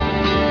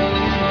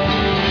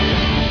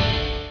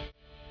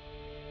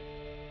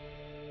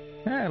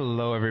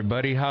Hello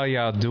everybody, how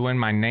y'all doing?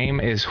 My name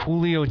is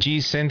Julio G.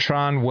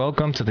 Cintron.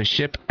 Welcome to the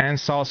Ship and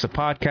Salsa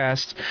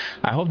podcast.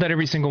 I hope that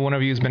every single one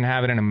of you has been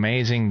having an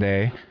amazing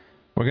day.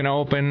 We're going to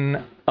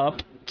open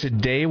up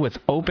today with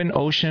open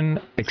ocean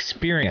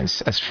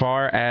experience as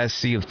far as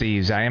Sea of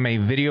Thieves. I am a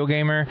video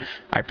gamer.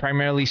 I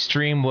primarily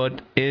stream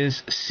what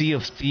is Sea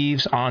of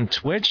Thieves on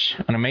Twitch,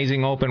 an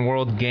amazing open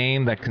world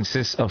game that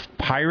consists of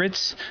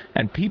pirates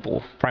and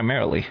people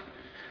primarily.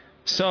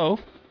 So,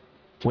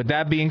 with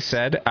that being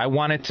said, I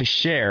wanted to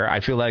share,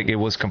 I feel like it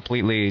was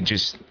completely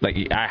just, like,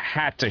 I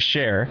had to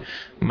share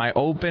my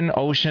open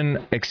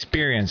ocean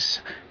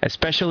experience,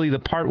 especially the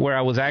part where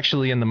I was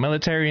actually in the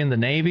military, in the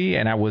Navy,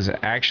 and I was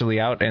actually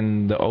out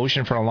in the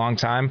ocean for a long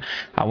time.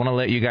 I want to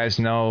let you guys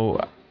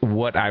know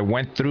what I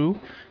went through,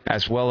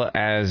 as well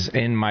as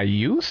in my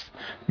youth,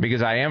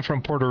 because I am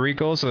from Puerto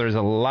Rico, so there's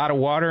a lot of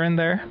water in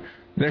there.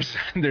 There's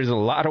a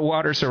lot of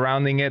water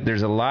surrounding it.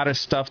 There's a lot of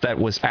stuff that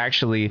was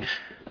actually...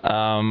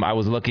 I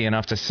was lucky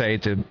enough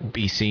to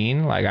be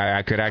seen. Like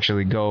I could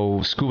actually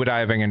go scuba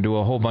diving and do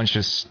a whole bunch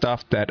of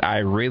stuff that I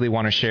really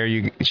want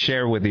to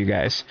share with you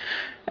guys.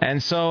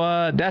 And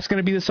so that's going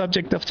to be the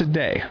subject of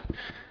today.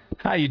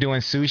 How you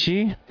doing,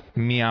 Sushi?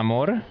 Mi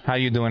amor. How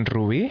you doing,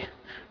 Ruby?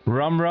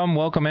 Rum,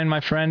 welcome in, my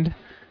friend.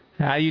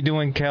 How you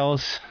doing,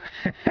 Kels?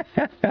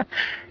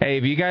 Hey,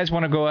 if you guys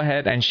want to go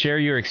ahead and share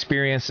your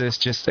experiences,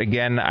 just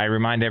again, I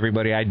remind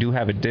everybody I do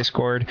have a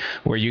Discord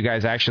where you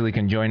guys actually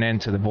can join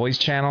into the voice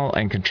channel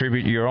and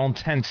contribute your own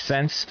 10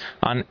 cents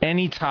on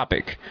any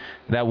topic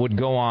that would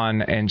go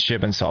on in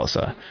Ship and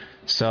Salsa.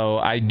 So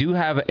I do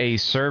have a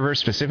server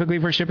specifically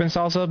for Ship and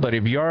Salsa, but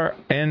if you're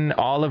in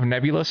all of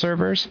Nebula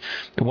servers,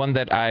 the one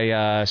that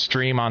I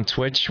stream on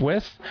Twitch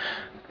with,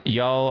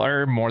 y'all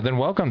are more than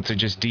welcome to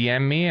just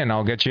DM me and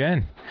I'll get you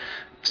in.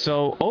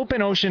 So,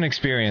 open ocean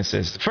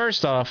experiences.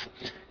 First off,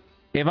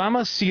 if I'm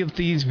a Sea of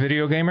Thieves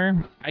video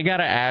gamer, I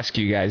gotta ask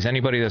you guys,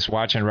 anybody that's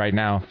watching right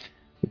now,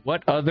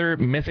 what other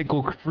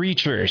mythical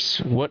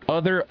creatures, what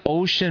other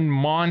ocean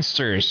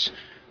monsters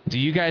do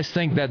you guys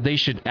think that they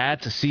should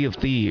add to Sea of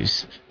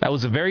Thieves? That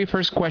was the very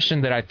first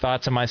question that I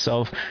thought to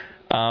myself.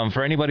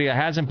 For anybody that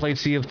hasn't played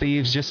Sea of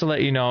Thieves, just to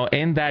let you know,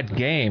 in that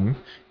game,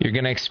 you're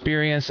going to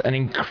experience an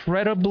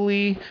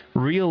incredibly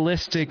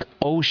realistic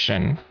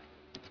ocean.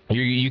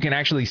 You can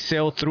actually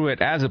sail through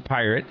it as a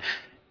pirate.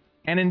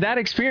 And in that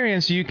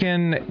experience, you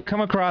can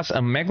come across a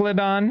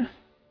megalodon,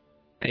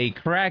 a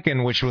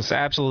kraken, which was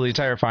absolutely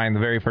terrifying the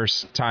very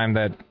first time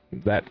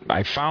that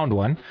I found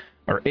one,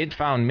 or it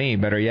found me,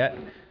 better yet.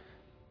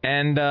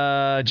 And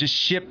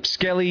just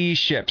skelly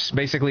ships,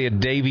 basically a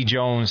Davy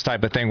Jones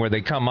type of thing, where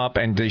they come up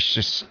and they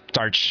just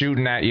start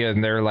shooting at you,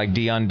 and they're like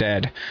the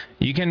undead.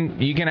 You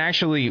can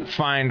actually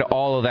find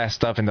all of that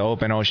stuff in the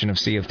open ocean of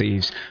Sea of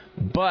Thieves,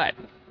 but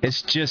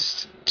it's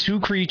just two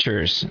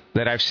creatures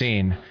that I've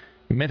seen,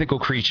 mythical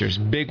creatures,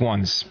 big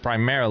ones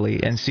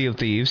primarily in Sea of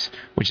Thieves,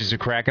 which is the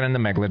kraken and the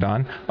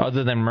megalodon,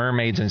 other than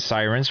mermaids and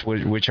sirens,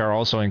 which are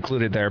also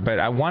included there. But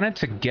I wanted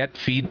to get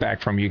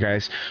feedback from you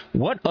guys.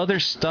 What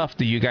other stuff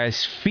do you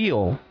guys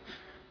feel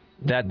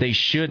that they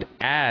should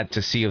add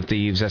to Sea of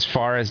Thieves as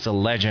far as the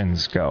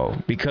legends go?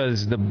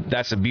 Because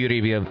that's the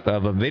beauty of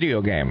a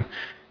video game.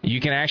 You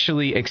can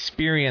actually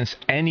experience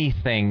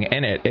anything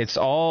in it. It's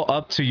all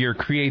up to your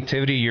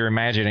creativity, your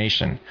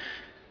imagination.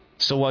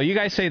 So while you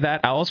guys say that,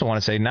 I also want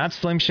to say, not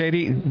Slim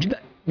Shady,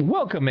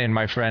 welcome in,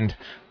 my friend.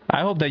 I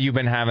hope that you've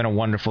been having a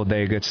wonderful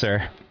day, good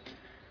sir.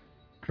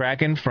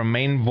 Kraken from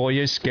Main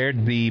Voyage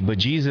scared the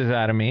bejesus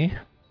out of me.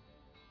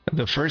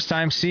 The first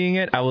time seeing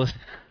it, I was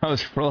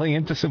rolling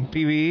into some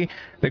PvE.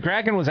 The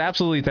Kraken was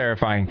absolutely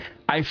terrifying.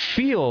 I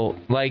feel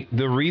like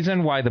the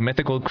reason why the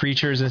mythical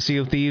creatures in Sea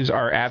of Thieves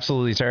are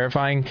absolutely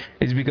terrifying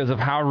is because of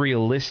how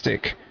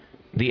realistic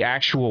the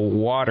actual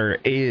water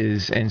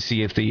is in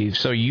Sea of Thieves.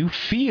 So you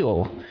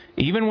feel,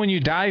 even when you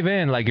dive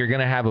in, like you're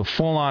going to have a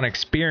full-on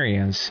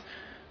experience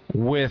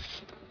with,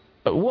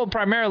 well,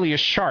 primarily a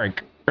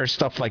shark or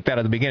stuff like that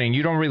at the beginning.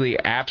 You don't really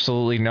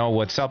absolutely know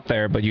what's up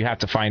there, but you have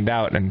to find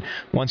out. And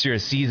once you're a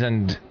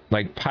seasoned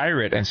like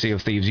pirate in Sea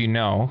of Thieves, you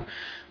know.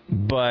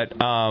 But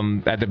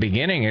at the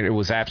beginning, it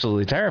was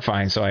absolutely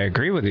terrifying. So I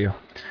agree with you.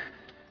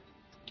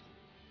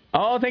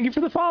 Oh, thank you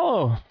for the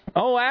follow.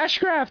 Oh,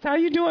 Ashcraft, how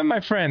you doing,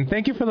 my friend?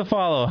 Thank you for the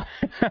follow.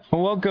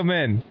 Welcome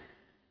in.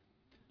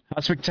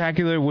 How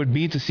spectacular it would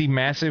be to see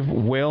massive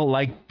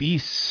whale-like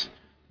beasts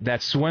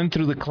that swim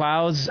through the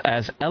clouds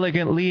as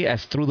elegantly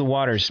as through the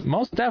waters.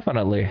 Most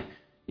definitely.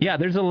 Yeah,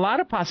 there's a lot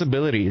of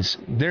possibilities.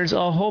 There's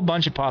a whole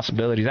bunch of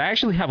possibilities. I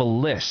actually have a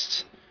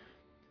list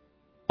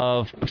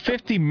of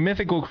 50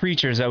 mythical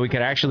creatures that we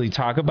could actually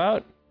talk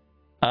about.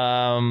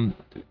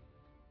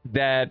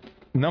 That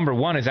number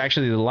one is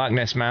actually the Loch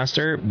Ness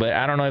Monster, but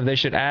I don't know if they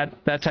should add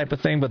that type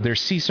of thing. But there's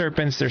sea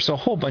serpents. There's a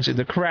whole bunch of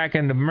the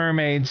kraken, the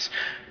mermaids.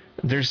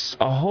 There's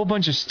a whole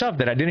bunch of stuff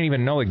that I didn't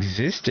even know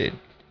existed.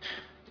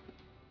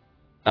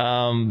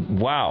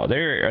 Wow,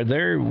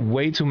 there are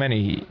way too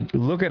many.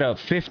 Look it up,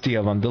 50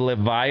 of them. The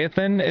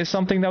Leviathan is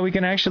something that we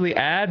can actually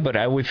add, but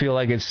I would feel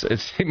like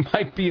it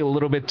might be a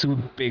little bit too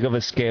big of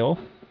a scale.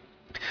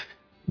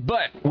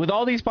 But with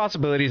all these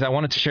possibilities, I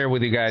wanted to share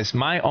with you guys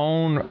my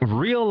own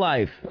real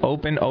life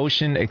open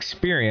ocean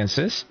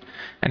experiences.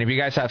 And if you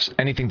guys have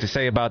anything to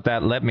say about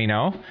that, let me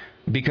know,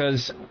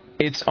 because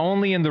it's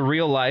only in the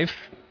real life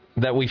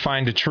that we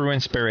find the true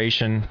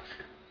inspiration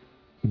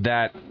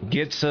that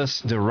gets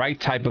us the right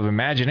type of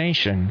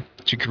imagination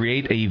to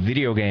create a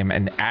video game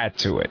and add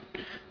to it.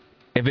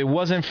 If it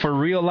wasn't for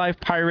real life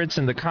pirates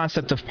and the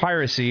concept of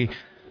piracy,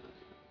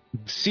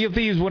 Sea of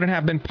Thieves wouldn't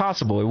have been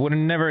possible. It would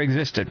have never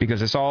existed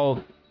because it's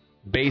all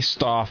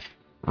based off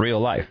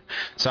real life.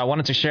 So I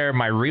wanted to share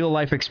my real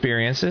life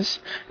experiences.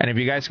 And if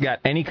you guys got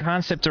any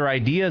concept or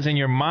ideas in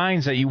your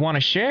minds that you want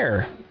to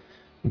share,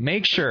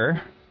 make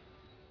sure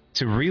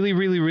to really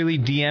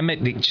DM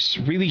it. Just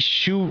really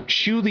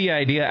shoo the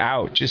idea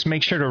out. Just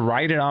make sure to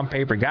write it on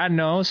paper. God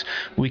knows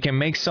we can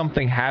make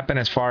something happen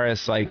as far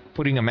as like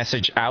putting a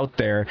message out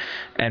there,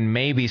 and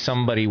maybe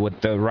somebody with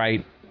the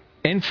right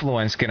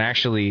influence can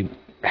actually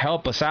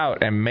help us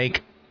out and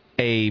make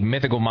a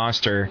mythical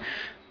monster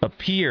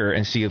appear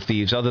in Sea of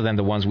Thieves other than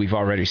the ones we've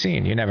already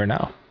seen. You never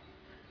know.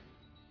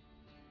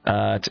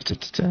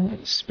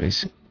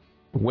 Space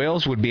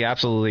whales would be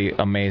absolutely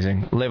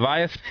amazing.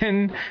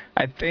 Leviathan,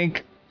 I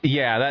think,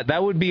 yeah,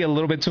 that would be a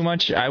little bit too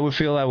much. I would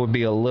feel that would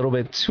be a little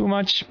bit too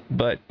much,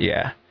 but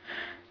yeah.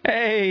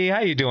 Hey, how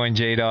you doing,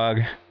 J-Dog?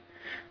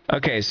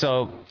 Okay,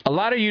 so a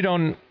lot of you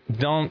don't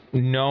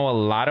know a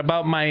lot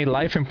about my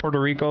life in Puerto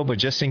Rico, but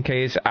just in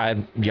case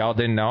y'all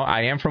didn't know,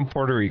 I am from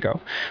Puerto Rico.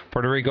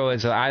 Puerto Rico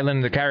is an island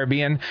in the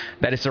Caribbean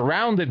that is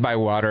surrounded by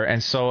water,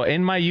 and so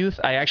in my youth,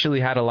 I actually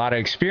had a lot of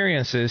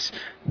experiences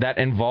that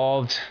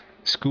involved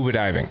scuba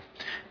diving,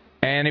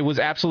 and it was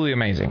absolutely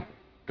amazing.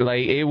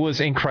 Like, it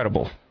was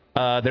incredible.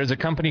 There's a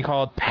company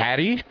called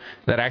Patty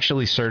that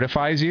actually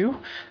certifies you.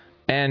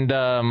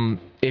 And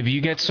if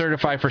you get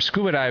certified for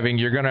scuba diving,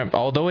 you're going to,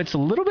 although it's a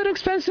little bit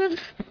expensive,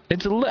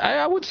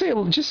 I would say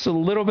just a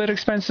little bit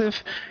expensive.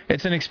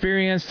 It's an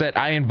experience that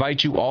I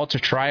invite you all to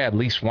try at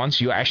least once.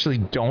 You actually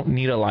don't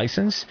need a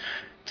license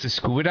to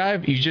scuba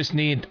dive. You just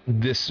need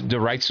the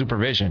right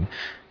supervision.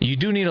 You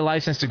do need a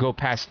license to go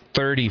past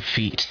 30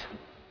 feet,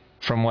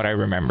 from what I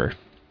remember.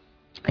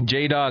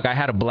 J-Dog, I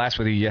had a blast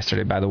with you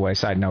yesterday, by the way,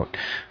 side note.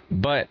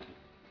 But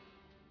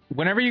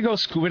whenever you go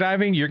scuba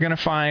diving, you're going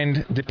to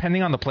find,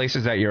 depending on the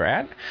places that you're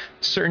at,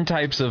 certain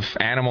types of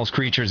animals,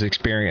 creatures,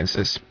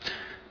 experiences.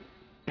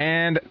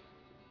 And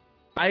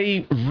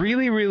I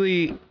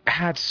really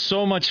had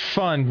so much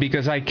fun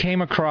because I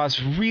came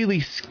across really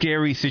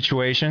scary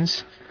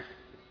situations.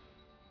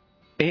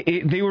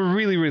 They were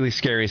really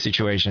scary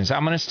situations.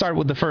 I'm going to start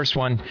with the first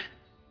one.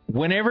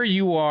 Whenever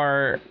you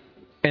are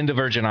in the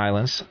Virgin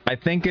Islands, I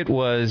think it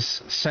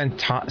was St.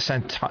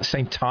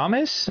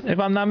 Thomas, if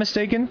I'm not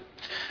mistaken.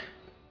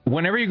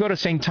 Whenever you go to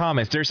St.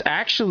 Thomas, there's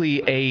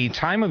actually a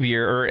time of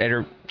year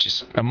or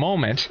just a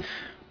moment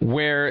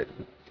where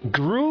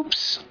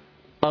groups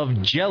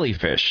of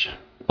jellyfish,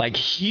 like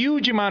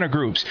huge amount of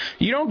groups,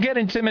 you don't get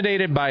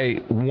intimidated by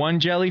one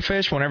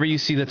jellyfish whenever you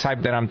see the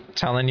type that I'm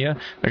telling you.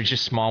 They're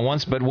just small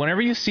ones. But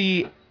whenever you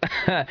see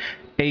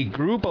a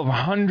group of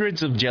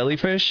hundreds of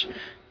jellyfish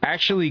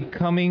actually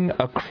coming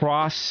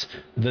across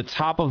the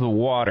top of the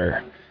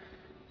water,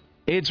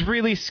 it's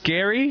really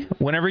scary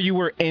whenever you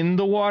were in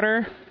the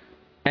water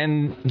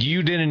and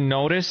you didn't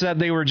notice that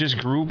they were just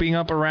grouping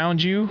up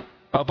around you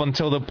up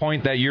until the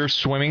point that you're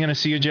swimming in a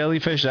sea of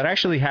jellyfish. That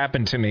actually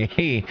happened to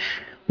me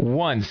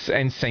once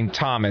in St.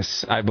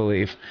 Thomas, I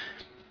believe.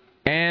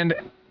 And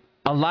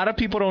a lot of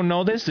people don't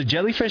know this. The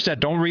jellyfish that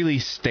don't really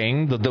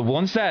sting, the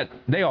ones that,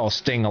 they all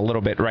sting a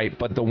little bit, right?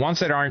 But the ones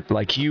that aren't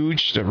like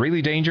huge, the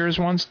really dangerous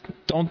ones,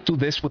 don't do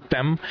this with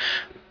them.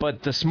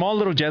 But the small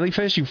little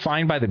jellyfish you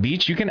find by the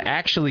beach, you can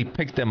actually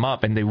pick them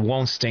up and they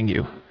won't sting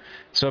you.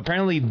 So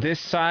apparently this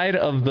side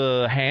of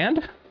the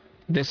hand,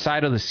 this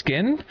side of the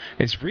skin,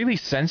 is really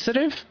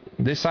sensitive,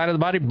 this side of the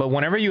body. But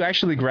whenever you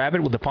actually grab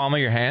it with the palm of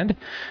your hand,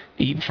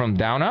 eat from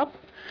down up,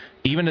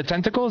 even the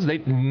tentacles,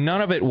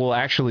 none of it will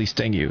actually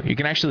sting you. You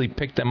can actually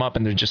pick them up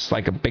and they're just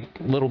like a big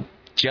little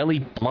jelly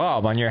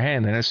blob on your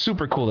hand, and it's a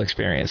super cool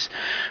experience.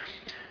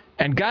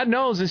 And God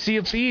knows in Sea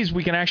of Thieves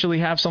we can actually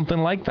have something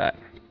like that.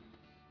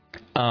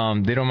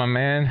 Ditto, my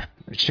man.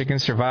 The chicken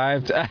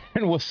survived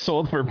and was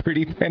sold for a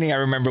pretty penny. I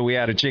remember we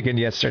had a chicken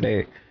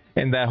yesterday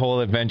in that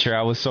whole adventure.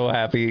 I was so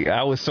happy.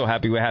 I was so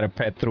happy we had a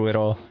pet through it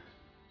all.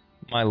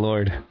 My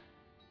lord.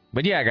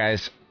 But yeah,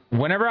 guys,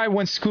 whenever I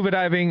went scuba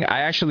diving,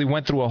 I actually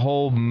went through a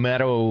whole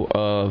meadow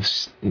of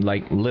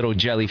like little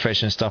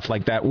jellyfish and stuff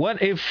like that.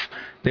 What if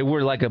they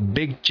were like a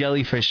big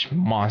jellyfish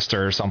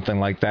monster or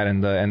something like that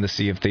in the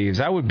Sea of Thieves?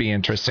 That would be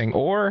interesting.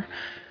 Or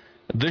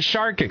the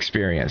shark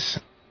experience.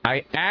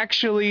 I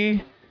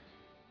actually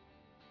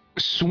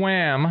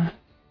swam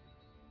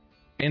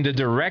in the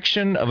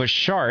direction of a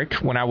shark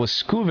when I was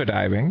scuba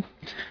diving,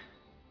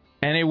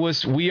 and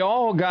we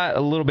all got a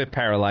little bit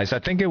paralyzed. I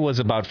think it was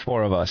about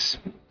three of us.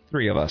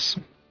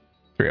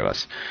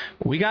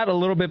 We got a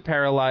little bit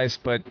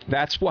paralyzed, but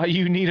that's why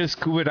you need a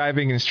scuba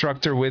diving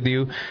instructor with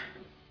you.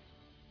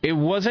 It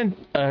wasn't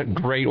a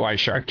great white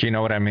shark, you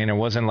know what I mean? It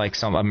wasn't like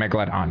a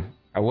megalodon.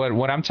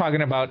 What I'm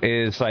talking about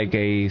is like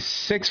a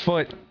 6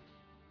 foot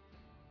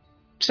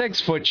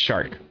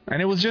shark,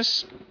 and it was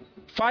just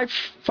 5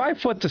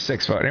 foot to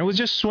 6 foot, and it was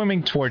just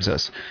swimming towards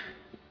us.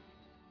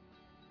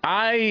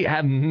 I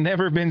have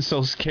never been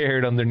so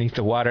scared underneath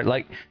the water.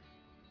 Like,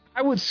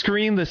 I would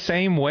scream the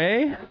same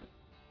way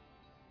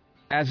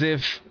as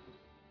if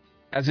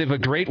a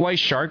great white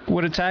shark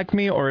would attack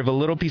me, or if a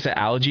little piece of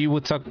algae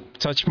would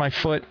touch my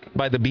foot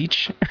by the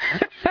beach.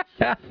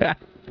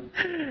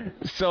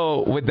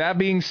 So with that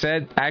being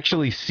said,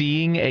 actually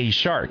seeing a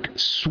shark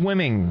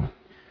swimming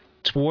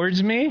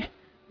towards me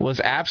was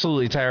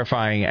absolutely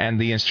terrifying, and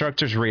the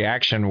instructor's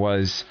reaction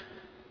was,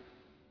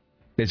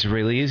 it's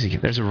really easy.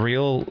 There's a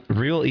real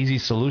easy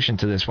solution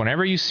to this.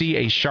 Whenever you see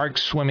a shark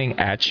swimming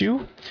at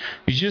you,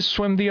 you just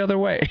swim the other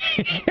way.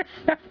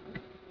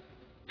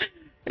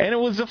 And it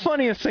was the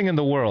funniest thing in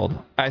the world,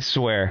 I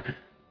swear,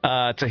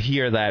 to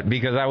hear that,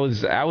 because I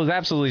was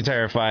absolutely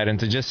terrified, and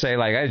to just say,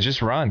 like, I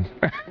just run.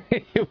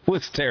 It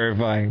was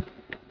terrifying.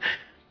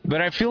 But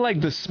I feel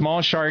like the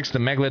small sharks, the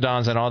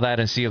megalodons, and all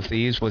that in Sea of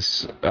Thieves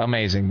was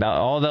amazing.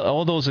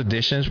 All those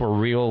additions were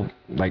real.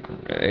 Like,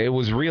 it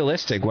was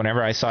realistic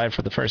whenever I saw it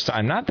for the first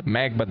time. Not the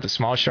meg, but the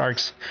small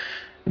sharks.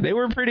 They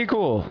were pretty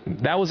cool.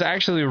 That was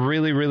actually a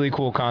really, really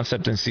cool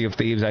concept in Sea of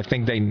Thieves. I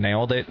think they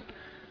nailed it.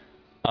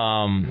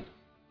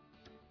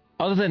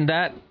 Other than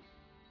that,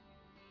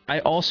 I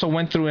also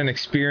went through an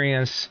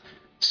experience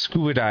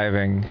scuba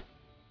diving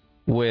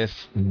with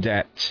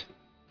debt.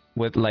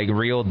 With like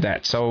real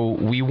debt. So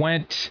we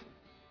went,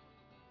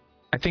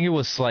 I think it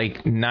was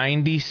like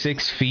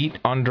 96 feet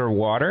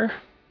underwater.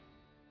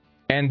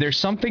 And there's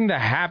something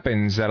that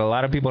happens that a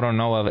lot of people don't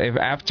know of. If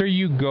after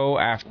you go,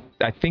 I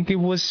think it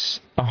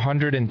was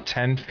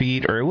 110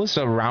 feet, or it was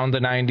around the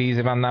 90s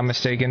if I'm not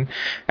mistaken.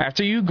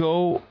 After you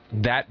go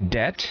that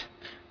depth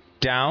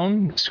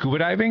down scuba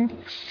diving,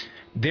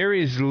 there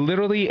is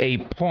literally a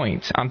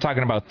point, I'm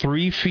talking about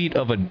 3 feet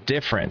of a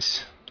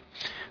difference,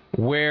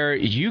 where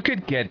you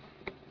could get,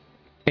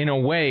 in a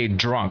way,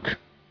 drunk.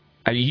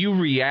 You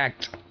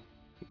react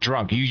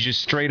drunk. You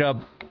just straight up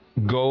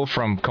go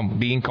from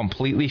being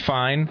completely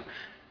fine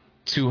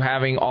to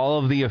having all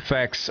of the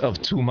effects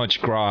of too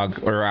much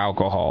grog or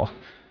alcohol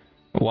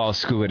while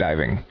scuba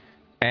diving.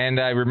 And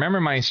I remember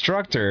my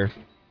instructor,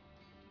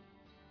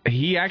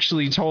 he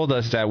actually told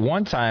us that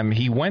one time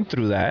he went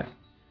through that,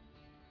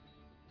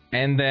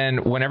 and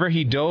then whenever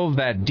he dove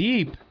that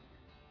deep,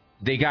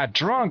 they got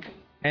drunk.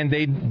 And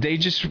they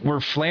just were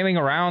flailing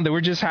around. They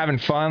were just having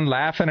fun,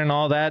 laughing and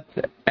all that.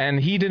 And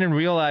he didn't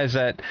realize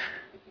that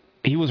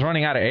he was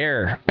running out of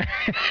air.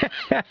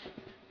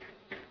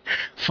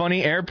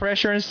 Funny air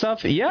pressure and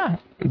stuff. Yeah,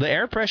 the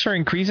air pressure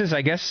increases.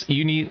 I guess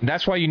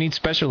that's why you need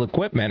special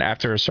equipment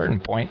after a certain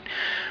point.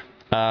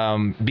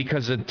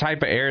 Because the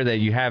type of air that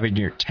you have in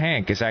your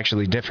tank is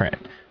actually different.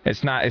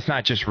 It's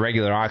not just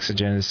regular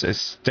oxygen.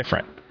 It's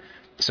different.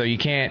 So you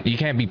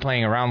can't be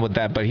playing around with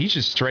that. But he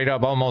just straight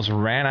up almost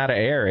ran out of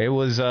air. It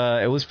was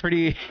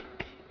pretty.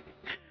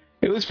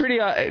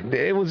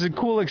 It was a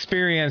cool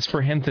experience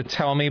for him to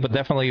tell me, but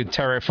definitely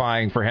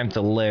terrifying for him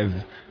to live,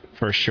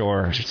 for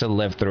sure, to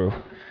live through.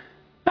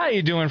 How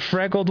you doing,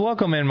 Freckled?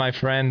 Welcome in, my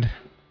friend.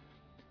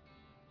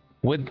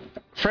 With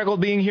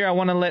Freckled being here, I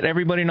want to let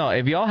everybody know,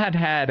 if y'all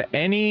had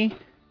any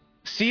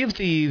Sea of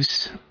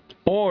Thieves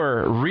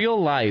or real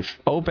life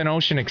open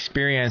ocean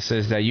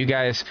experiences that you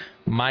guys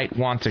might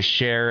want to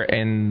share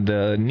in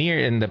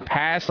the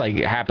past, like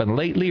it happened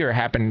lately or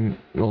happened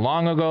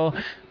long ago,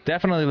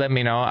 definitely let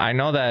me know. I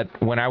know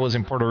that when I was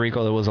in Puerto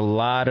Rico, there was a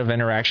lot of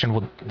interaction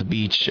with the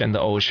beach and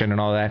the ocean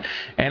and all that,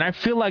 and I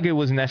feel like it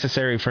was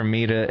necessary for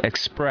me to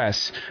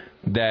express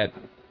that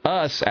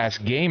us as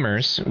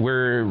gamers,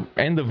 we're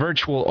in the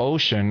virtual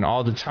ocean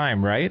all the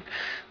time, right?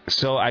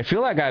 So I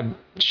feel like I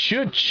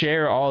should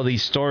share all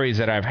these stories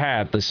that I've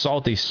had, the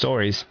salty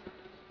stories,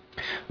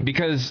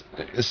 because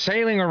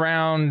sailing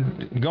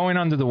around, going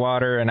under the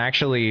water, and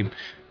actually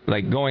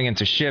like going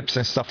into ships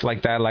and stuff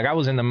like that, like I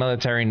was in the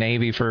military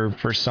Navy for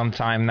some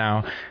time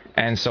now,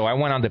 and so I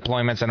went on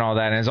deployments and all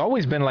that, and it's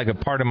always been like a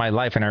part of my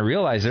life. And I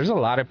realized there's a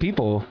lot of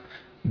people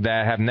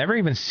that have never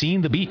even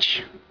seen the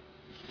beach.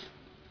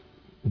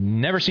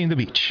 Never seen the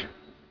beach.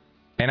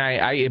 And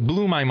it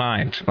blew my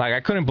mind. Like, I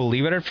couldn't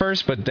believe it at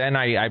first, but then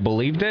I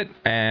believed it,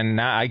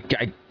 and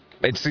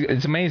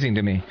it's amazing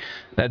to me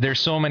that there's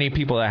so many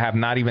people that have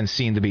not even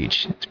seen the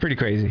beach. It's pretty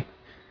crazy.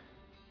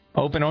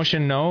 Open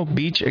ocean, no.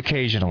 Beach,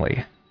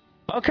 occasionally.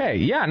 Okay,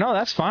 yeah, no,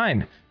 that's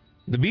fine.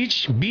 The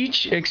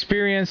beach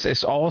experience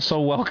is also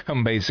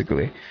welcome,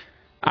 basically.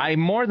 I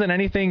more than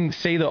anything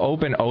say the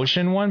open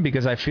ocean one,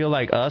 because I feel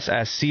like us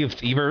as Sea of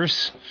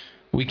Thievers,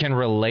 we can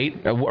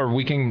relate, or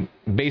we can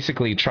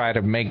basically try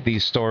to make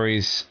these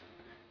stories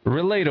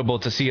relatable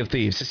to Sea of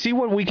Thieves, to see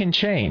what we can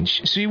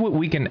change, see what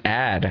we can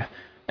add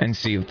in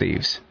Sea of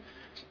Thieves,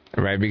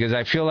 right? Because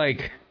I feel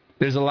like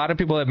there's a lot of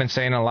people that have been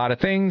saying a lot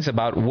of things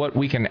about what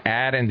we can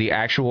add in the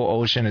actual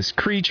ocean as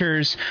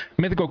creatures,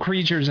 mythical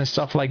creatures and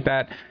stuff like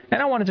that,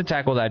 and I wanted to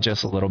tackle that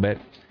just a little bit.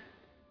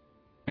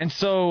 And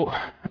so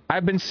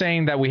I've been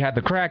saying that we had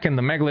the Kraken,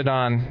 the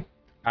Megalodon,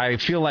 I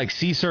feel like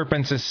sea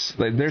serpents is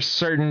like, there's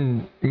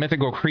certain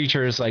mythical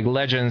creatures like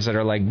legends that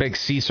are like big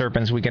sea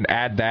serpents. We can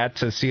add that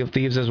to Sea of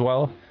Thieves as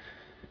well.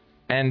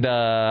 And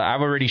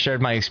I've already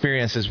shared my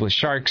experiences with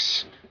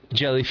sharks,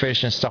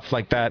 jellyfish, and stuff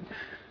like that.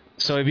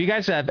 So if you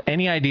guys have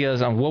any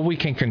ideas on what we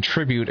can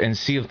contribute in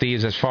Sea of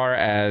Thieves as far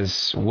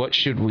as what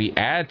should we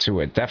add to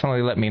it,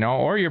 definitely let me know,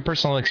 or your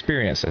personal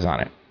experiences on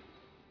it.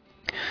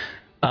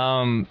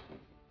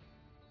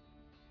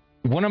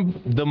 One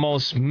of the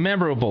most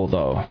memorable,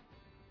 though,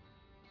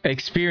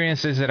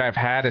 experiences that I've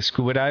had is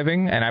scuba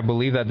diving, and I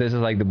believe that this is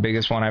like the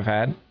biggest one I've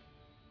had.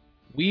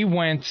 We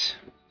went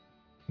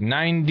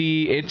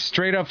 90, it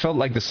straight up felt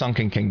like the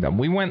Sunken Kingdom.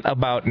 We went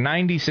about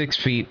 96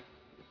 feet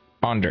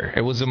under.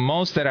 It was the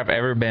most that I've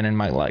ever been in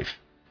my life.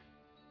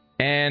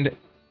 And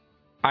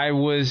I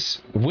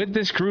was with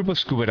this group of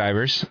scuba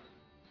divers,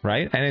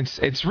 right? And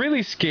it's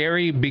really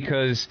scary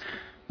because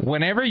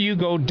whenever you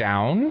go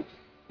down,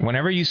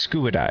 whenever you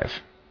scuba dive,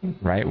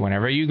 right?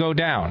 Whenever you go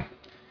down,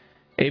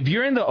 if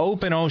you're in the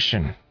open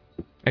ocean,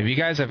 if you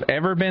guys have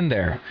ever been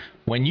there,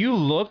 when you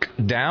look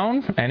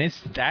down and it's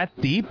that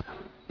deep,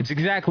 it's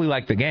exactly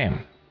like the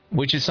game,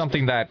 which is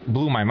something that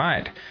blew my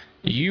mind.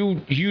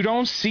 You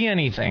don't see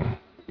anything.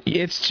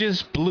 It's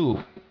just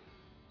blue.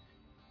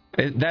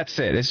 That's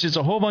it. It's just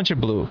a whole bunch of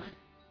blue.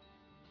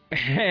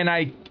 And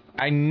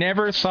I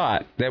never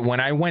thought that when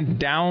I went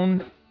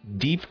down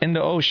deep in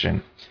the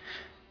ocean,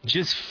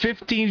 just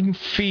 15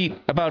 feet,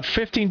 about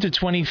 15 to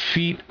 20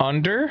 feet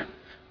under,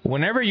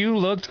 whenever you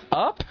looked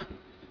up,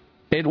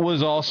 it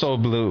was also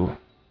blue.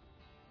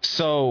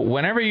 So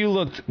whenever you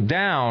looked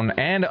down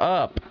and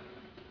up,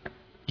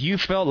 you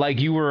felt like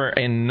you were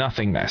in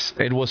nothingness.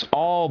 It was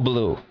all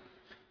blue.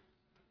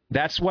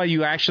 That's why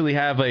you actually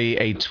have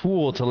a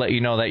tool to let you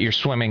know that you're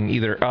swimming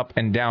either up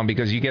and down,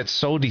 because you get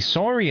so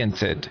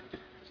disoriented.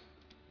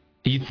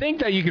 You think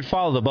that you could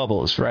follow the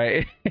bubbles,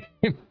 right?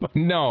 But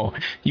no,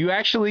 you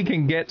actually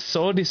can get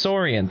so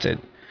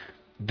disoriented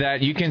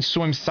that you can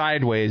swim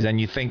sideways and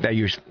you think that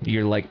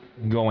you're like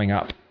going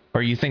up,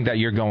 or you think that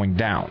you're going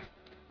down.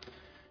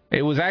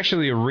 It was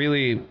actually a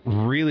really,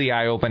 really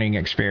eye-opening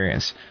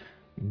experience.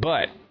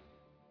 But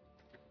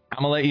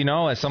I'm gonna let you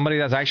know, as somebody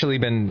that's actually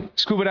been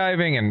scuba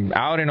diving and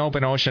out in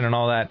open ocean and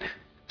all that,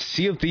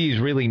 Sea of Thieves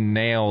really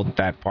nailed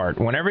that part.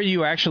 Whenever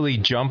you actually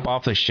jump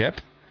off the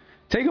ship,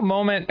 take a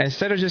moment,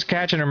 instead of just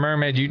catching a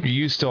mermaid, you're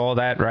used to all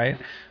that, right?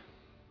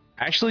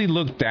 Actually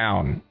look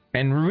down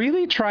and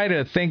really try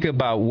to think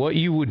about what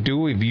you would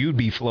do if you'd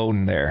be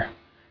floating there.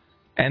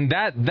 And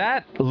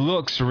that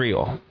looks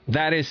real.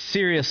 That is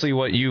seriously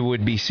what you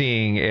would be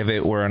seeing if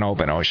it were an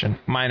open ocean,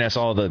 minus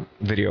all the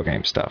video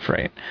game stuff,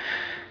 right?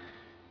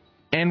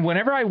 And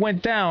whenever I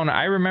went down,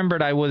 I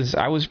remembered I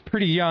was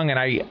pretty young, and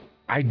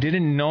I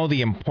didn't know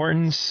the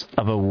importance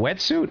of a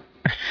wetsuit.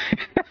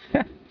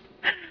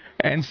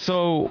 And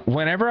so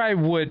whenever I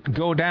would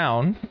go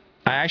down,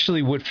 I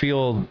actually would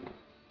feel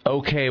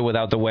okay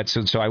without the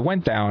wetsuit. So I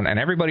went down, and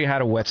everybody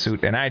had a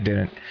wetsuit, and I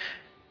didn't.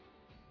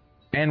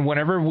 And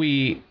whenever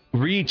we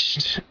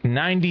reached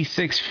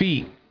 96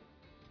 feet,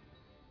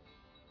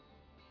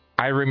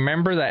 I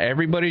remember that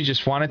everybody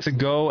just wanted to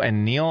go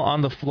and kneel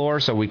on the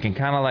floor so we can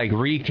kind of like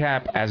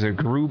recap as a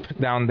group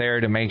down there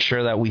to make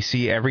sure that we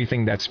see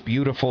everything that's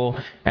beautiful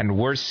and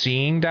worth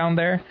seeing down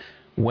there.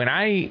 When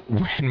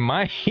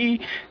my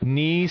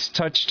knees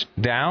touched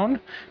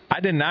down,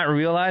 I did not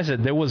realize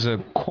that there was a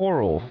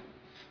coral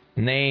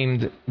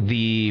named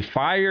the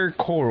fire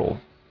coral.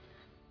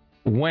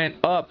 Went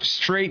up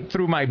straight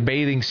through my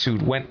bathing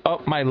suit, went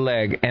up my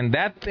leg, and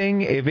that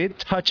thing, if it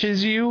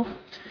touches you,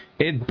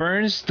 it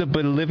burns the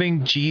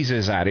living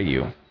Jesus out of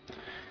you.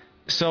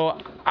 So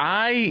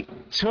I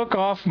took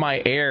off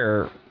my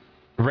air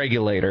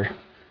regulator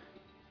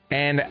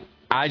and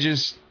I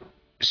just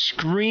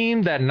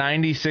screamed at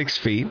 96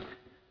 feet.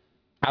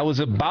 I was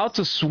about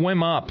to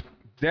swim up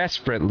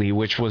desperately,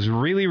 which was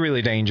really,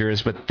 really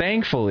dangerous. But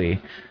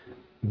thankfully,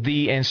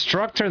 the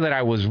instructor that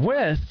I was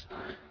with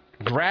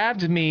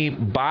grabbed me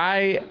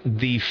by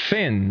the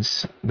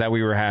fins that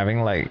we were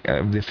having, like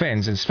the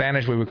fins. In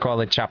Spanish, we would call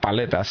it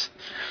chapaletas.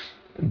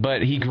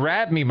 But he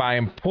grabbed me by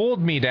and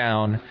pulled me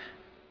down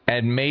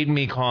and made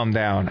me calm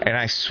down. And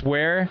I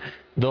swear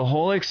the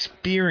whole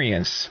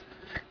experience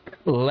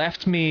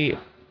left me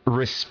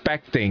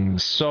respecting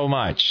so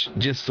much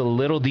just the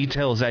little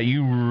details that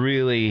you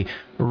really,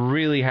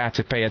 really have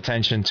to pay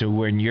attention to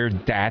when you're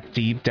that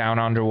deep down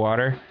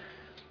underwater.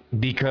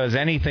 Because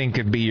anything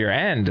could be your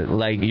end.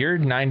 Like, you're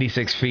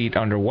 96 feet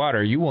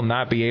underwater. You will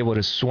not be able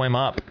to swim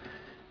up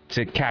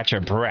to catch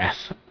a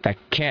breath. That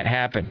can't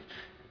happen.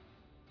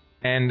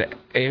 And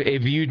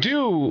if you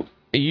do,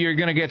 you're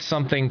going to get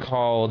something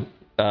called,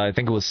 I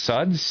think it was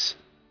suds.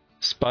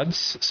 I'm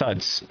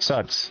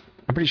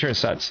pretty sure it's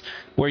suds.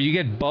 Where you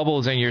get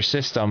bubbles in your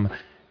system,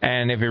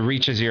 and if it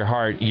reaches your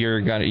heart,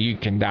 you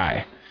can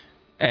die.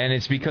 And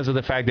it's because of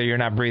the fact that you're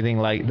not breathing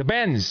like the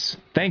bends.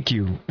 Thank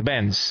you, the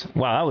bends.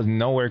 Wow, that was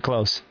nowhere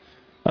close.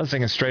 I was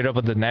thinking straight up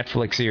of the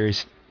Netflix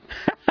series.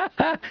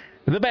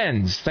 The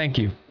bends. Thank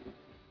you.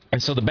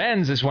 And so the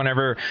bends is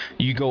whenever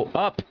you go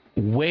up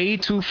way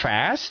too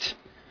fast.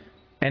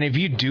 And if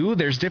you do,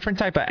 there's different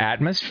type of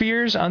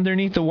atmospheres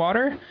underneath the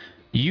water.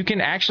 You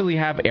can actually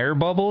have air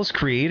bubbles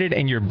created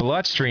in your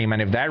bloodstream.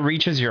 And if that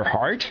reaches your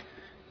heart,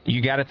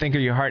 you got to think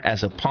of your heart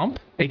as a pump.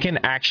 It can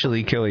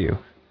actually kill you.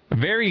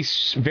 Very,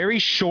 very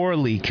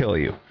surely kill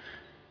you.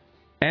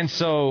 And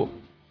so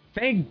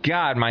thank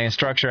God my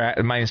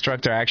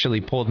instructor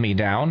actually pulled me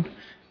down,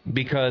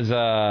 because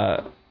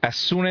as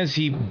soon as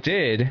he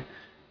did,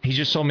 he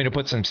just told me to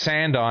put some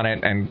sand on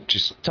it and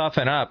just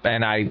toughen up.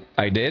 And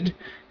I did.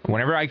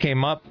 Whenever I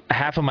came up,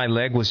 half of my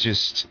leg was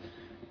just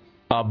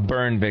a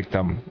burn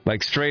victim.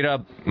 Like straight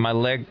up, my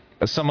leg,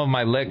 some of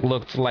my leg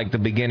looked like the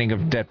beginning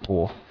of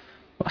Deadpool.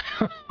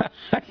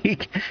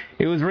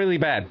 It was really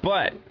bad,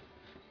 but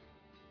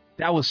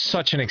that was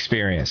such an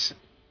experience.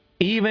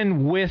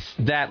 Even with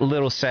that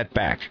little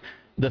setback,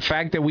 the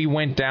fact that we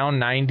went down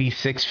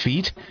 96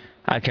 feet,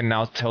 I can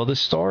now tell the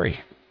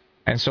story.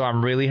 And so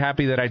I'm really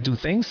happy that I do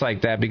things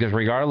like that, because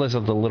regardless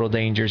of the little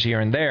dangers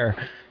here and there,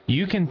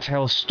 you can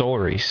tell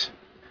stories.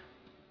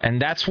 And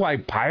that's why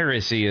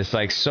piracy is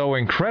like so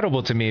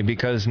incredible to me,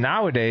 because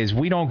nowadays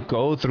we don't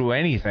go through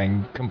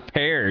anything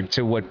compared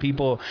to what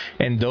people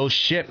in those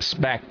ships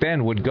back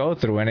then would go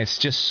through. And it's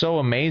just so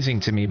amazing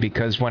to me,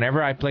 because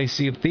whenever I play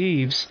Sea of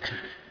Thieves,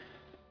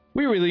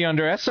 we really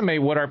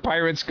underestimate what our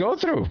pirates go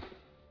through.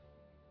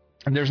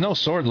 And there's no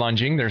sword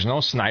lunging, there's no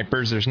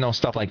snipers, there's no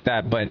stuff like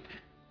that. But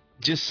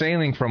just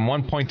sailing from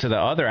one point to the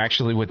other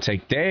actually would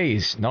take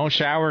days. No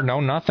shower, no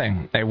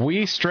nothing. If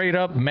we straight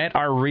up met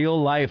our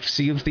real life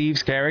Sea of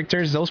Thieves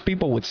characters, those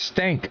people would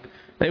stink.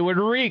 They would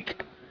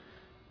reek.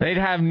 They'd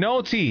have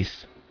no teeth.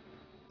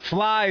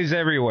 Flies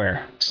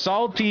everywhere.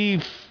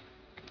 Salty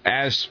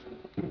as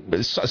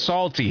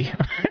salty.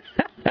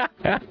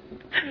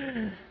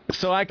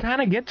 So I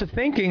kind of get to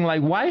thinking,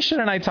 like, why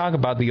shouldn't I talk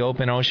about the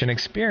open ocean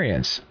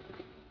experience?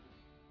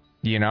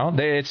 You know,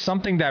 it's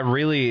something that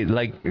really,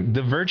 like,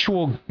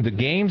 the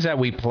games that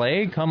we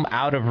play come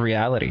out of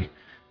reality.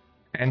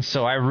 And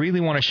so I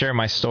really want to share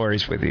my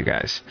stories with you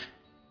guys.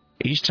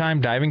 Each time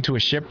diving to a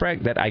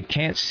shipwreck that I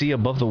can't see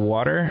above the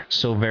water,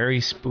 so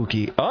very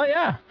spooky. Oh,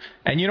 yeah.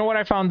 And you know what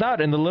I found out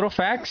in the little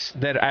facts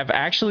that I've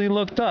actually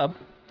looked up?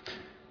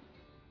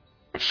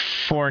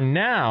 For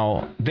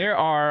now, there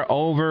are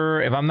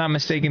over, if I'm not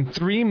mistaken,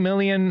 3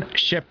 million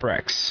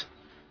shipwrecks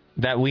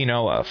that we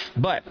know of.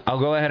 But I'll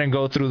go ahead and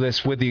go through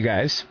this with you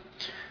guys.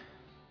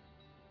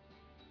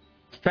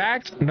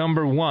 Fact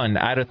number 1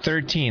 out of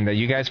 13 that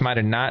you guys might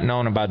have not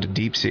known about the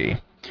deep sea.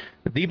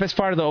 The deepest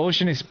part of the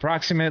ocean is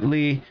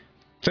approximately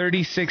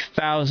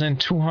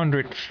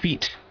 36,200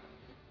 feet.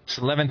 It's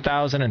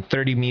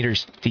 11,030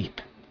 meters deep.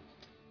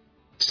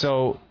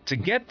 So to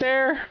get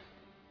there,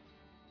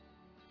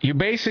 you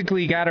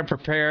basically got to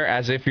prepare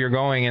as if you're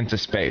going into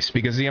space,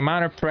 because the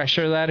amount of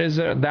pressure that is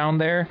down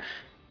there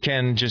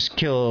can just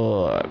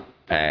kill.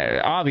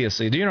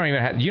 Obviously, you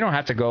don't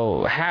have to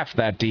go half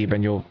that deep,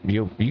 and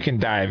you can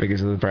die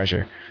because of the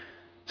pressure.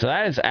 So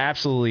that is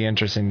absolutely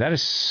interesting. That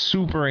is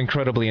super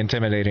incredibly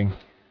intimidating.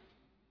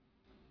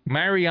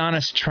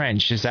 Marianas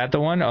Trench, is that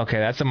the one? Okay,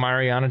 that's the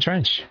Mariana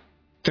Trench.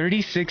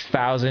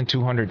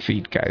 36,200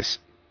 feet, guys.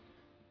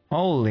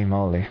 Holy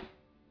moly.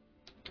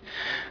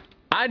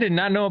 I did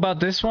not know about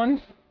this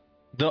one.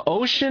 The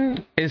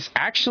ocean is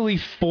actually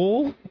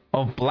full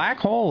of black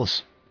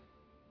holes.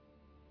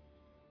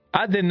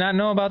 I did not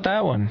know about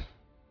that one.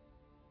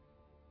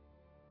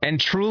 And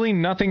truly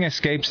nothing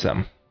escapes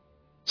them.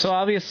 So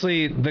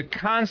obviously the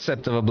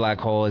concept of a black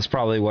hole is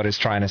probably what it's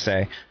trying to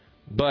say.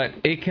 But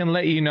it can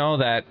let you know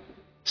that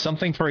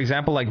something, for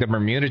example, like the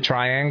Bermuda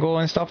Triangle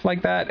and stuff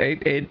like that,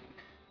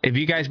 if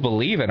you guys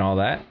believe in all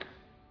that,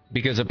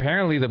 because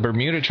apparently the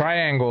Bermuda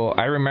Triangle,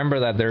 I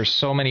remember that there's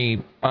so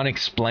many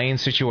unexplained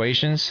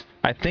situations,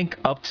 I think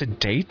up to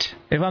date,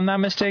 if I'm not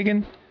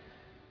mistaken.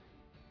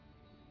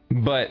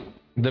 But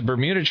the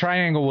Bermuda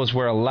Triangle was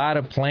where a lot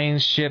of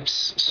planes,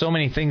 ships, so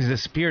many things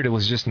disappeared. It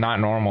was just not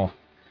normal.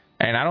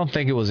 And I don't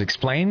think it was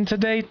explained to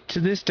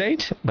this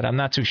date, but I'm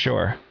not too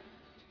sure.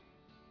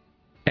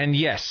 And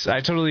yes,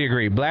 I totally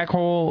agree. Black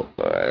hole,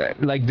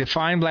 like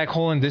define black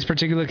hole in this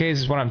particular case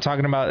is what I'm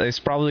talking about. It's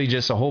probably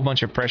just a whole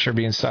bunch of pressure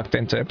being sucked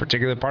into a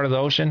particular part of the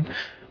ocean.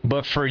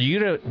 But for you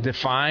to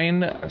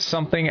define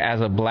something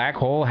as a black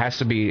hole has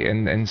to be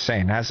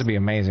insane. It has to be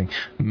amazing.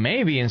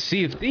 Maybe in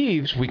Sea of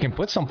Thieves, we can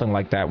put something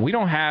like that. We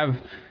don't have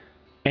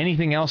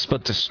anything else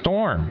but the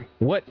storm.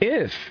 What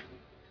if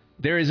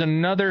there is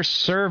another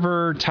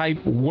server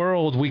type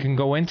world we can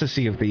go into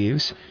Sea of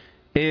Thieves?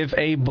 If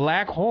a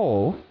black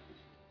hole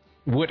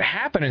would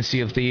happen in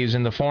Sea of Thieves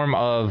in the form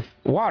of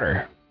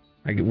water.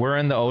 Like we're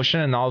in the ocean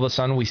and all of a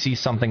sudden we see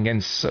something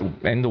in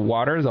the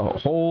water, the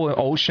whole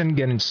ocean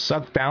getting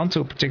sucked down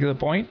to a particular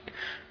point.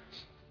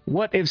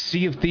 What if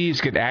Sea of Thieves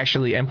could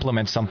actually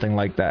implement something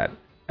like that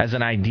as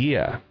an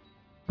idea,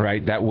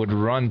 right? That would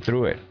run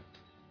through it.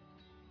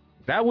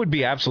 That would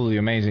be absolutely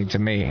amazing to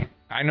me.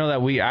 I know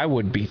that I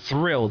would be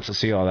thrilled to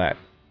see all that.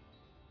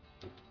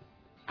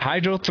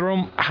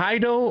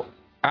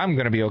 I'm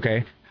gonna be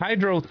okay.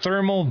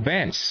 Hydrothermal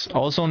vents,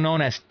 also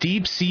known as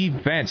deep sea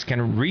vents,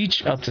 can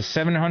reach up to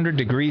 700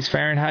 degrees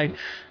Fahrenheit.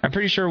 I'm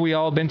pretty sure we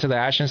all been to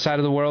the Asian side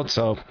of the world,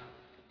 so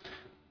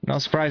no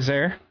surprise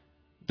there.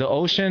 The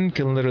ocean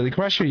can literally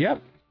crush you.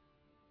 Yep.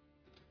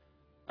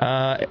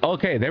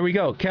 Okay, there we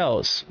go.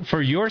 Kels,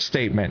 for your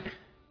statement,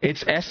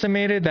 it's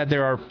estimated that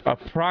there are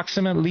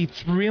approximately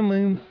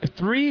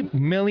 3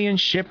 million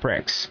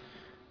shipwrecks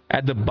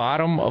at the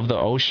bottom of the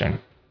ocean.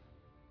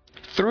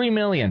 3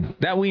 million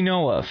that we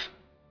know of.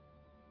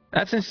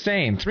 That's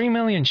insane. 3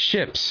 million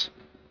ships.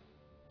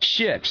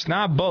 Ships,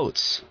 not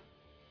boats.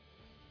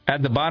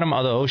 At the bottom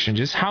of the ocean.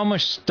 Just how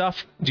much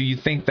stuff do you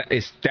think that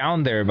is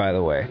down there, by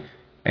the way?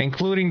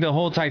 Including the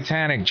whole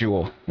Titanic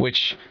jewel,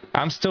 which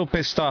I'm still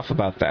pissed off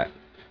about that.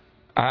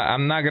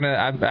 I'm not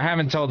gonna, I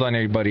haven't told on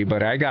anybody,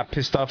 but I got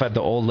pissed off at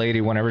the old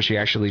lady whenever she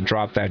actually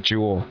dropped that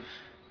jewel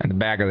in the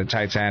back of the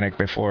Titanic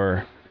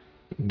before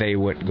they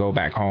would go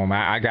back home.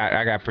 I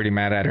got pretty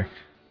mad at her.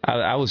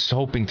 I was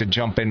hoping to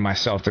jump in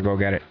myself to go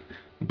get it,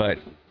 but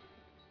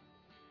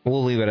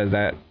we'll leave it at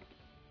that.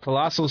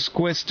 Colossal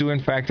squids do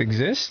in fact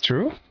exist,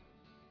 true.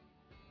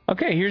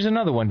 Okay, here's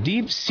another one.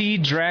 Deep sea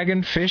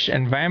dragon, fish,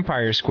 and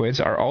vampire squids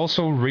are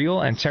also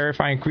real and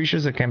terrifying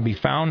creatures that can be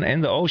found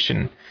in the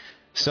ocean.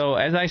 So,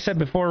 as I said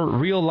before,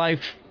 real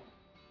life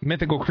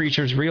mythical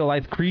creatures, real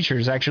life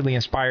creatures actually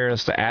inspire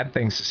us to add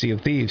things to Sea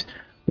of Thieves.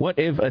 What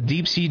if a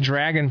deep sea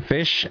dragon,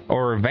 fish,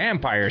 or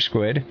vampire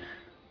squid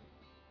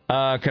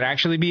could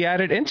actually be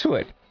added into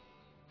it?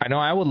 I know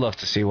I would love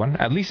to see one.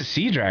 At least a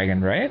sea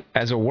dragon, right?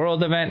 As a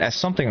world event, as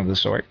something of the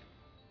sort.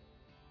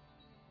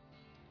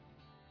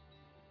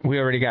 We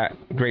already got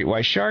great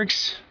white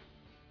sharks.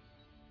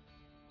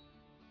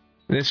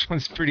 This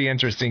one's pretty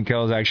interesting,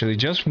 Kells, actually.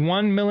 Just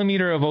 1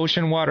 millimeter of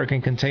ocean water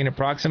can contain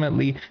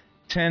approximately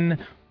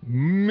 10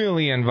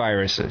 million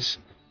viruses.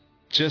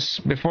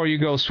 Just before you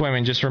go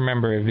swimming, just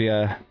remember if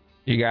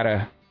you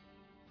gotta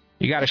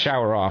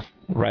shower off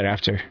right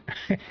after.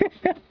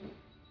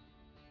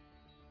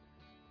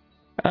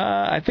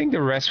 I think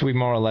the rest we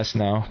more or less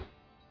know.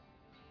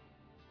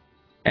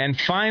 And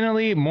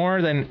finally,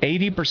 more than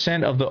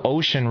 80% of the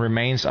ocean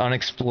remains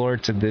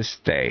unexplored to this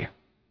day.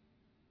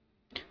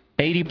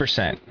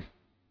 80%.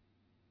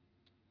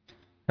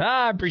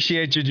 I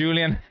appreciate you,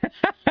 Julian.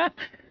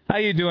 How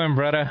you doing,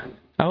 brother?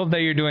 I hope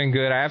that you're doing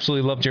good. I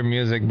absolutely loved your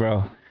music,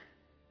 bro.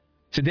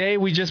 Today,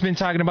 we've just been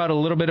talking about a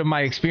little bit of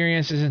my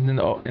experiences in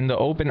the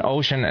open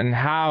ocean and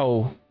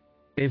how,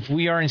 if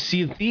we are in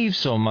Sea of Thieves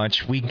so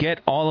much, we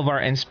get all of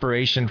our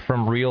inspiration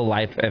from real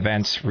life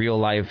events, real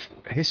life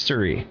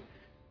history,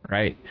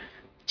 right?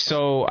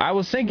 So I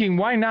was thinking,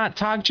 why not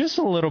talk just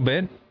a little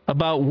bit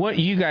about what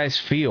you guys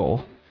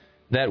feel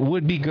that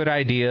would be good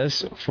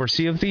ideas for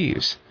Sea of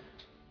Thieves.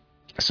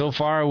 So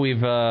far,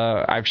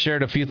 I've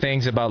shared a few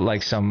things about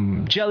like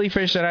some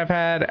jellyfish that I've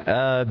had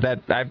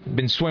that I've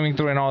been swimming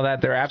through and all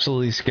that. They're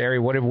absolutely scary.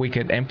 What if we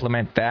could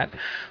implement that?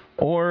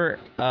 Or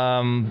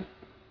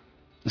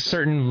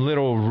certain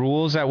little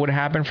rules that would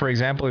happen. For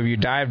example, if you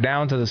dive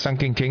down to the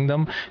sunken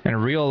kingdom in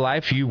real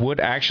life, you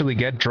would actually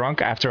get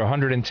drunk after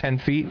 110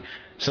 feet.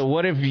 So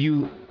what if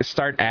you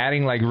start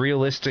adding like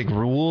realistic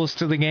rules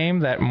to the game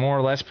that more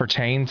or less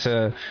pertain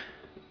to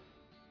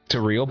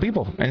real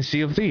people and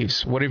Sea of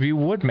Thieves? What if you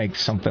would make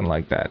something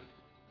like that?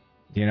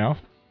 You know,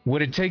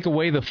 would it take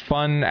away the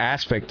fun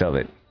aspect of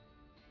it?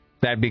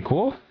 That'd be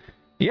cool.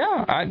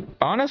 Yeah,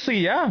 honestly,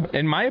 yeah.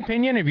 In my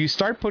opinion, if you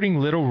start putting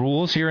little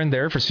rules here and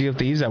there for Sea of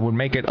Thieves, that would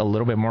make it a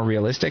little bit more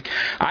realistic.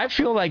 I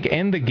feel like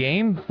in the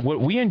game, what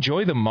we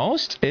enjoy the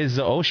most is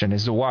the ocean,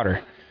 is the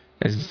water.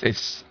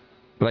 It's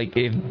like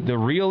if the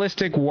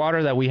realistic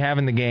water that we have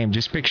in the game,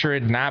 just picture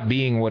it not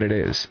being what it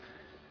is.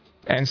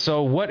 And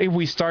so what if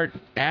we start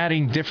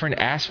adding different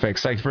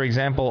aspects? Like, for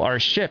example, our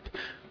ship.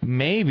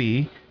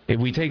 Maybe if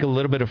we take a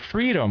little bit of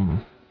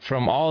freedom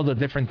from all the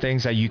different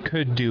things that you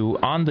could do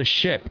on the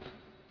ship,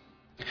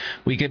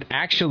 we could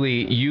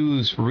actually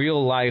use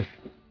real life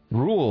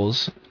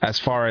rules as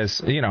far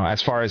as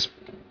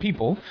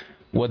people,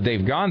 what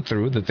they've gone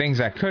through, the things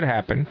that could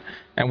happen,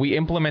 and we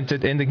implement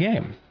it in the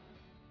game.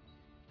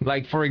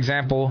 Like, for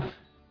example,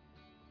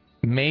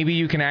 maybe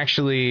you can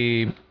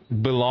actually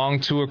belong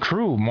to a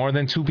crew, more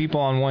than 2 people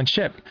on one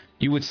ship.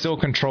 You would still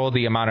control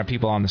the amount of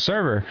people on the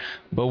server,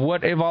 but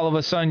what if all of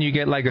a sudden you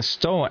get like a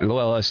stowaway?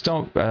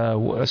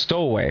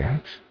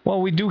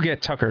 Well, we do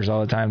get Tuckers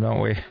all the time, don't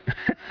we?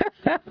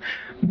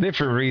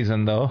 Different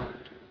reason though.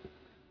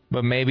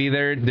 But maybe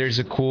there's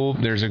a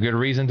good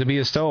reason to be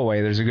a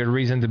stowaway. There's a good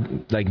reason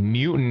to like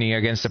mutiny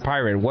against a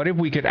pirate. What if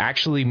we could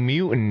actually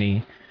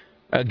mutiny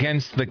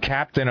against the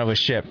captain of a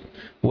ship?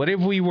 What if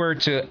we were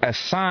to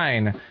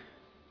assign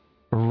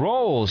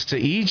roles to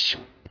each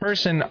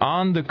person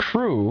on the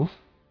crew,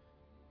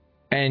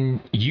 and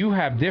you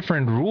have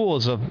different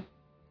rules of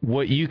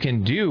what you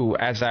can do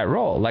as that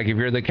role? Like if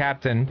you're the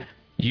captain,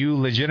 you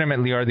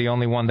legitimately are the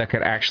only one that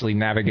could actually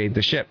navigate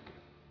the ship.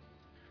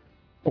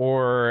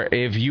 Or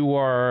if you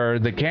are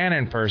the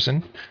cannon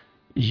person,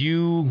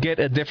 you get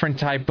a different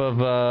type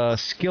of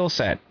skill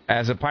set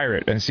as a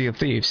pirate in Sea of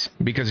Thieves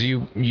because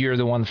you're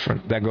the one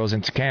that goes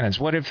into cannons.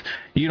 What if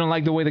you don't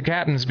like the way the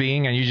captain's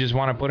being and you just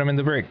want to put him in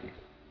the brig?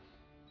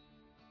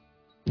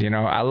 You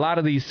know, a lot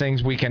of these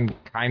things we can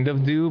kind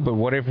of do, but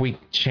what if we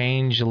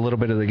change a little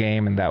bit of the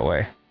game in that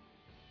way?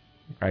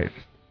 Right.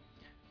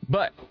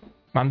 But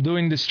I'm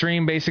doing the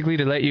stream basically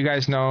to let you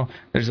guys know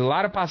there's a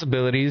lot of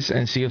possibilities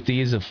in Sea of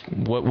Thieves of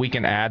what we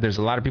can add. There's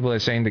a lot of people that are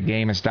saying the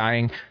game is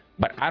dying,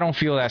 but I don't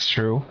feel that's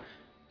true.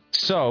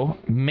 So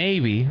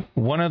maybe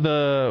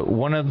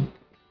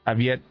I've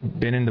yet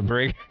been in the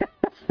brig.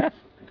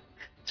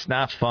 It's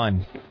not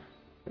fun.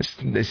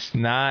 It's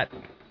not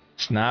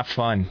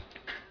fun.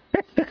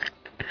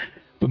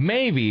 But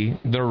maybe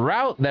the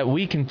route that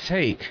we can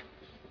take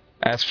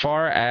as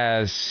far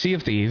as Sea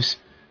of Thieves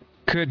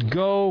could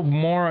go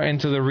more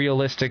into the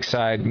realistic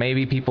side.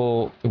 Maybe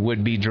people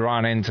would be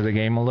drawn into the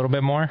game a little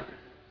bit more.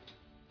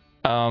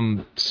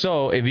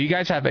 So if you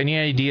guys have any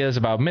ideas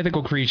about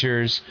mythical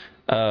creatures,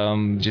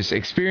 just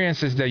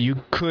experiences that you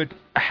could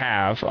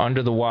have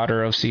under the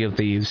water of Sea of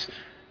Thieves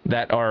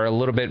that are a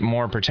little bit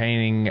more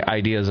pertaining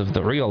ideas of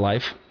the real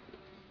life,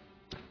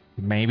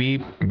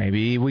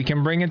 maybe we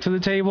can bring it to the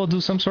table, do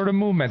some sort of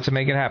movement to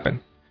make it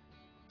happen.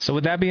 So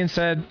with that being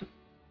said,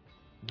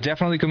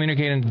 definitely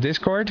communicate in the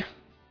Discord.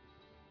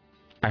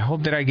 I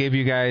hope that I gave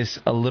you guys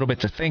a little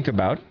bit to think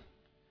about.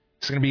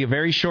 It's going to be a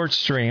very short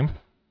stream,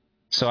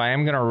 so I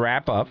am going to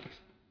wrap up.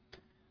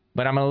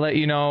 But I'm going to let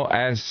you know,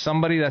 as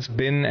somebody that's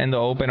been in the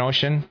open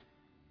ocean,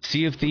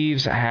 Sea of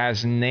Thieves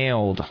has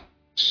nailed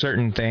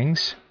certain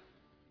things,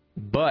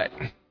 but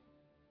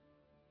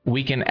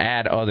we can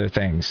add other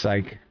things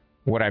like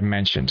what I've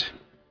mentioned.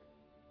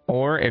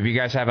 Or if you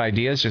guys have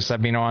ideas, just let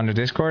me know on the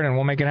Discord and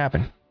we'll make it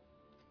happen.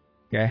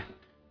 Okay?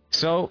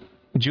 So,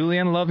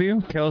 Julian, love you.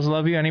 Kels,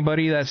 love you.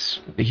 Anybody that's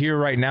here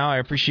right now, I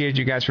appreciate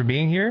you guys for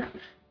being here.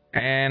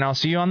 And I'll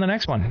see you on the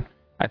next one.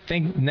 I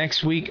think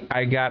next week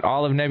I got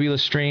all of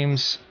Nebula's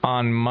streams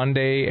on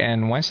Monday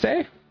and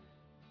Wednesday.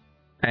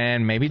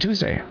 And maybe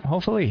Tuesday,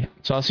 hopefully.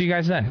 So I'll see you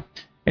guys then.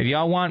 If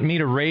y'all want me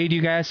to raid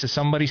you guys to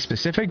somebody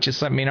specific,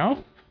 just let me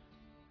know.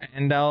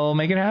 And I'll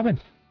make it happen.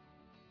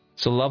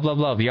 So love, love,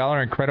 love. Y'all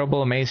are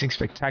incredible, amazing,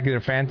 spectacular,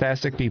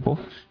 fantastic people.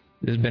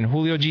 This has been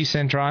Julio G.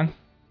 Centron.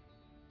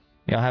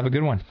 Y'all have a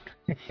good one.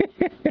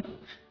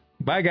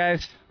 Bye,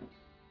 guys.